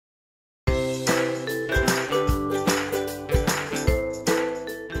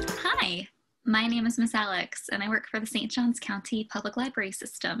My name is Miss Alex, and I work for the St. Johns County Public Library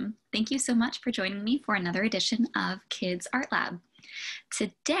System. Thank you so much for joining me for another edition of Kids Art Lab.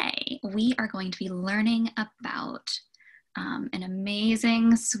 Today, we are going to be learning about an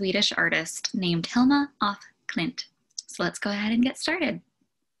amazing Swedish artist named Hilma af Klint. So let's go ahead and get started.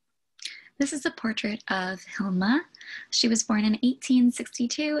 This is a portrait of Hilma. She was born in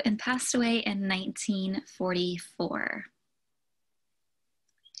 1862 and passed away in 1944.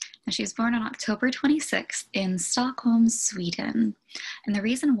 Now, she was born on October 26th in Stockholm, Sweden. And the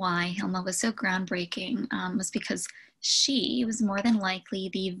reason why Hilma was so groundbreaking was because she was more than likely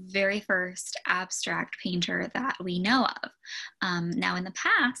the very first abstract painter that we know of. Now, in the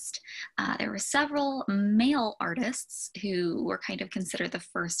past, there were several male artists who were kind of considered the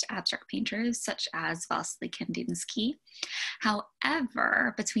first abstract painters, such as Vasily Kandinsky.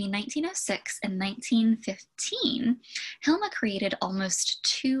 However, between 1906 and 1915, Hilma created almost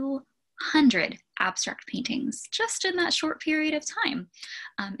 200 abstract paintings just in that short period of time.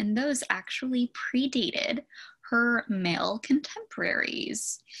 And those actually predated her male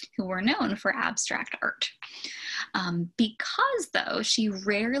contemporaries who were known for abstract art. Because though she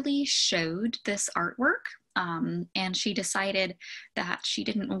rarely showed this artwork, and she decided that she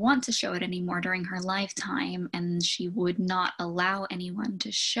didn't want to show it anymore during her lifetime, and she would not allow anyone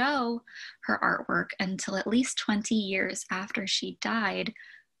to show her artwork until at least 20 years after she died,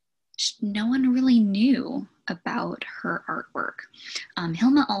 no one really knew about her artwork.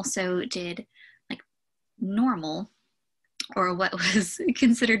 Hilma also did normal, or what was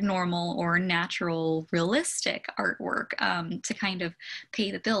considered normal or natural, realistic artwork to kind of pay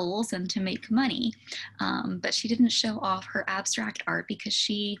the bills and to make money. But she didn't show off her abstract art because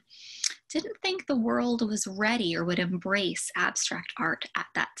she didn't think the world was ready or would embrace abstract art at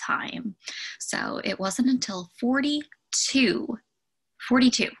that time. So it wasn't until 42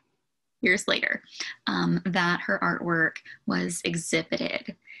 years later that her artwork was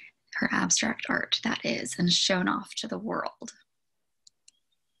exhibited. Her abstract art, that is, and shown off to the world.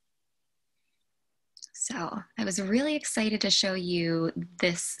 So I was really excited to show you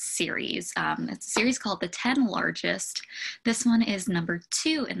this series. It's a series called The 10 Largest. This one is number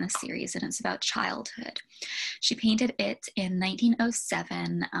 2 in the series, and it's about childhood. She painted it in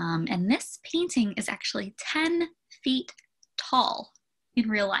 1907, and this painting is actually 10 feet tall in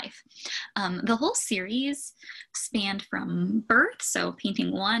real life. The whole series spanned from birth, so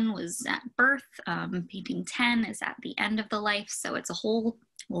painting 1 was at birth, painting 10 is at the end of the life, so it's a whole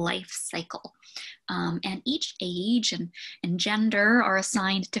life cycle. And each age and gender are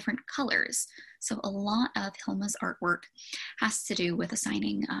assigned different colors. So a lot of Hilma's artwork has to do with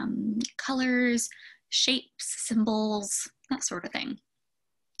assigning colors, shapes, symbols, that sort of thing.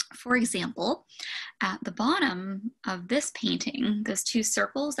 For example, at the bottom of this painting, those 2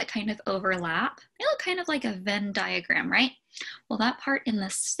 circles that kind of overlap, they look kind of like a Venn diagram, right? Well, that part in the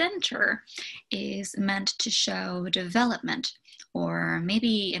center is meant to show development, or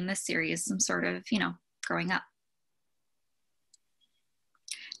maybe in this series, some sort of, growing up.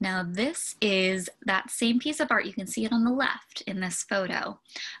 Now, this is that same piece of art. You can see it on the left in this photo,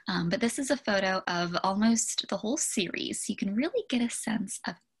 but this is a photo of almost the whole series. You can really get a sense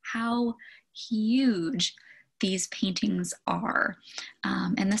of how huge these paintings are.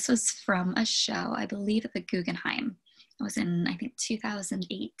 And this was from a show, I believe, at the Guggenheim. It was in, I think,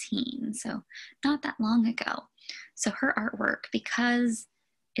 2018, so not that long ago. So her artwork, because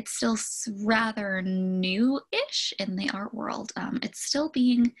it's still rather new-ish in the art world, it's still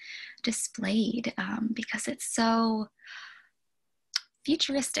being displayed because it's so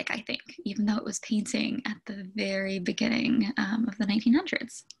futuristic, I think, even though it was painting at the very beginning of the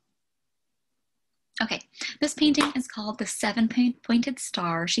 1900s. Okay, this painting is called The 7-Pointed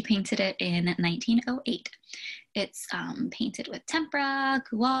Star. She painted it in 1908. It's painted with tempera,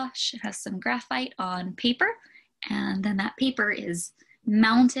 gouache. It has some graphite on paper, and then that paper is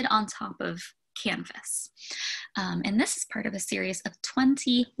mounted on top of canvas. And this is part of a series of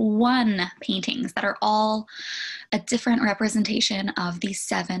 21 paintings that are all a different representation of the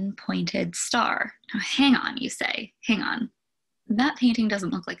 7-pointed star. Now, hang on, you say, hang on. That painting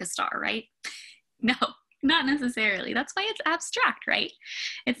doesn't look like a star, right? No, not necessarily. That's why it's abstract, right?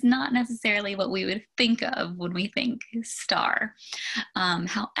 It's not necessarily what we would think of when we think star.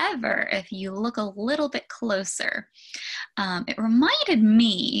 However, if you look a little bit closer, it reminded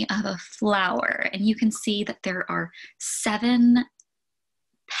me of a flower, and you can see that there are 7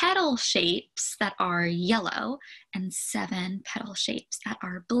 petal shapes that are yellow and 7 petal shapes that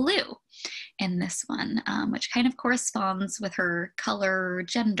are blue in this one, which kind of corresponds with her color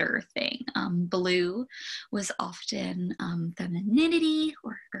gender thing. Blue was often femininity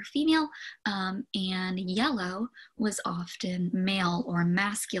or female, and yellow was often male or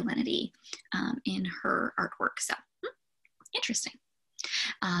masculinity in her artwork. So, interesting.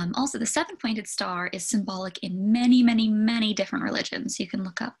 Also, the 7-pointed star is symbolic in many, many, many different religions. You can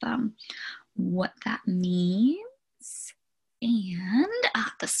look up what that means. And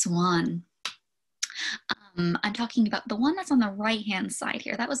the swan. I'm talking about the one that's on the right-hand side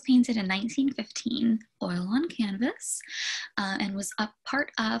here. That was painted in 1915, oil on canvas, and was a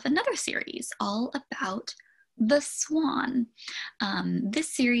part of another series all about the swan.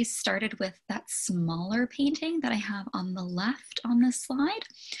 This series started with that smaller painting that I have on the left on this slide,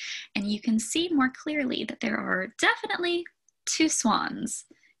 and you can see more clearly that there are definitely 2 swans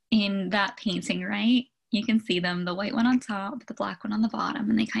in that painting, right? You can see them, the white one on top, the black one on the bottom,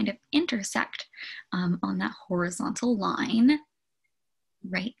 and they kind of intersect on that horizontal line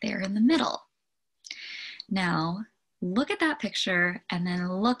right there in the middle. Now, look at that picture and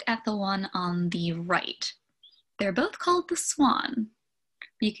then look at the one on the right. They're both called the swan.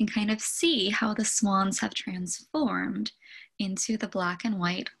 You can kind of see how the swans have transformed into the black and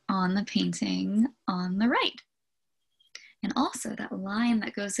white on the painting on the right. And also that line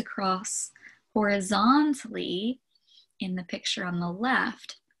that goes across horizontally in the picture on the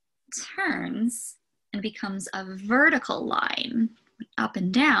left turns and becomes a vertical line up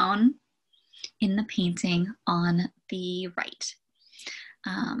and down in the painting on the right.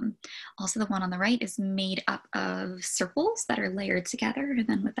 Also, the one on the right is made up of circles that are layered together, and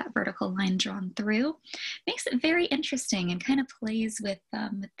then with that vertical line drawn through, makes it very interesting and kind of plays with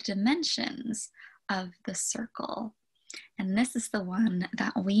the dimensions of the circle. And this is the one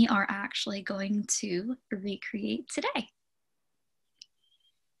that we are actually going to recreate today.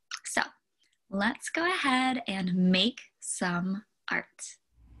 So let's go ahead and make some art.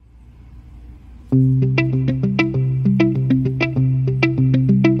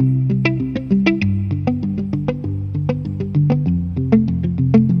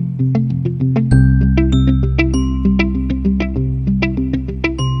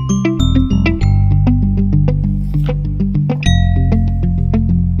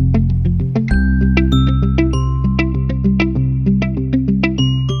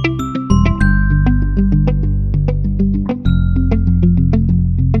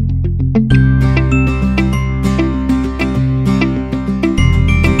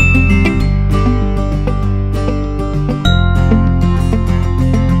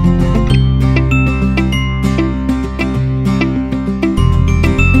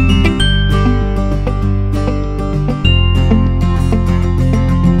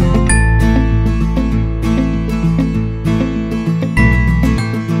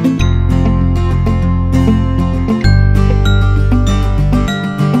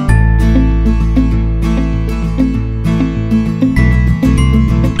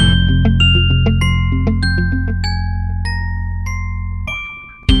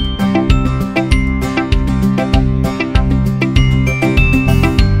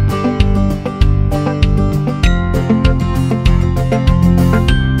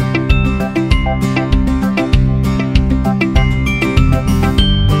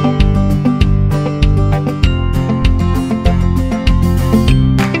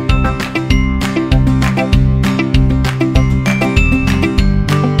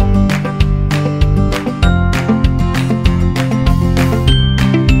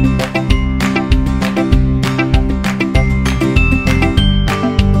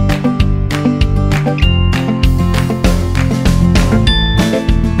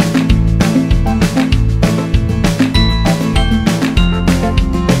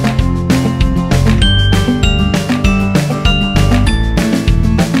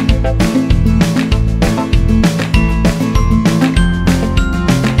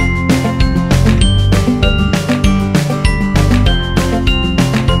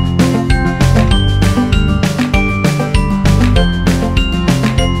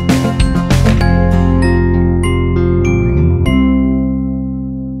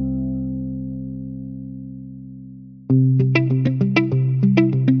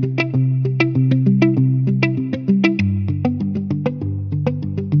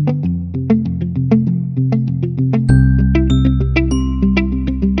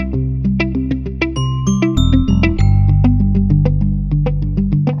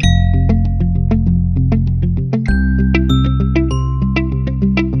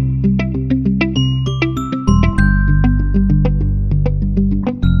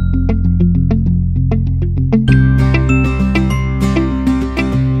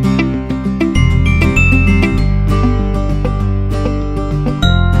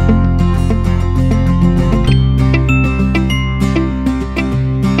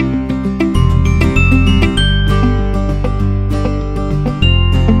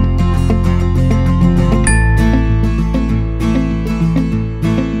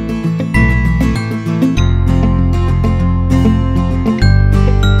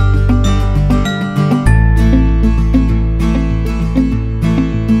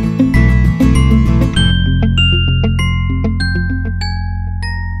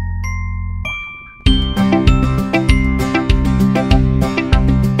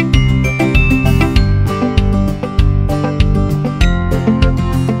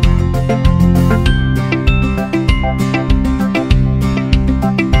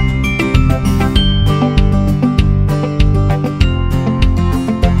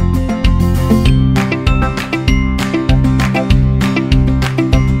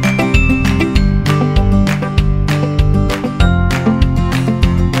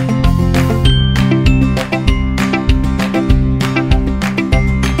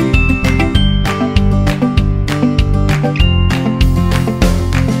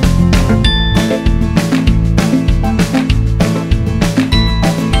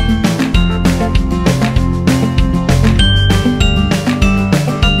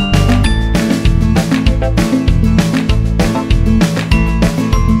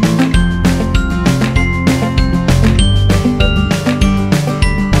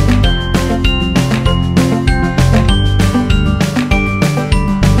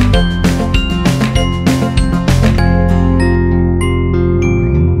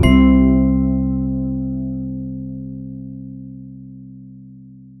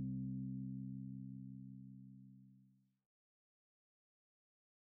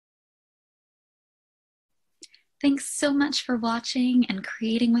 Thanks so much for watching and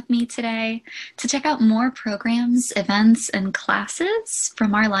creating with me today. To check out more programs, events, and classes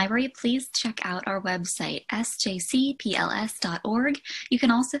from our library, please check out our website, sjcpls.org. You can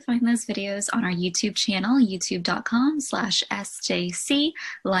also find those videos on our YouTube channel,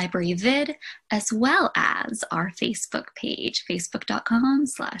 youtube.com/sjclibraryvid, as well as our Facebook page,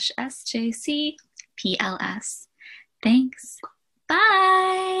 facebook.com/sjcpls. Thanks.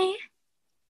 Bye.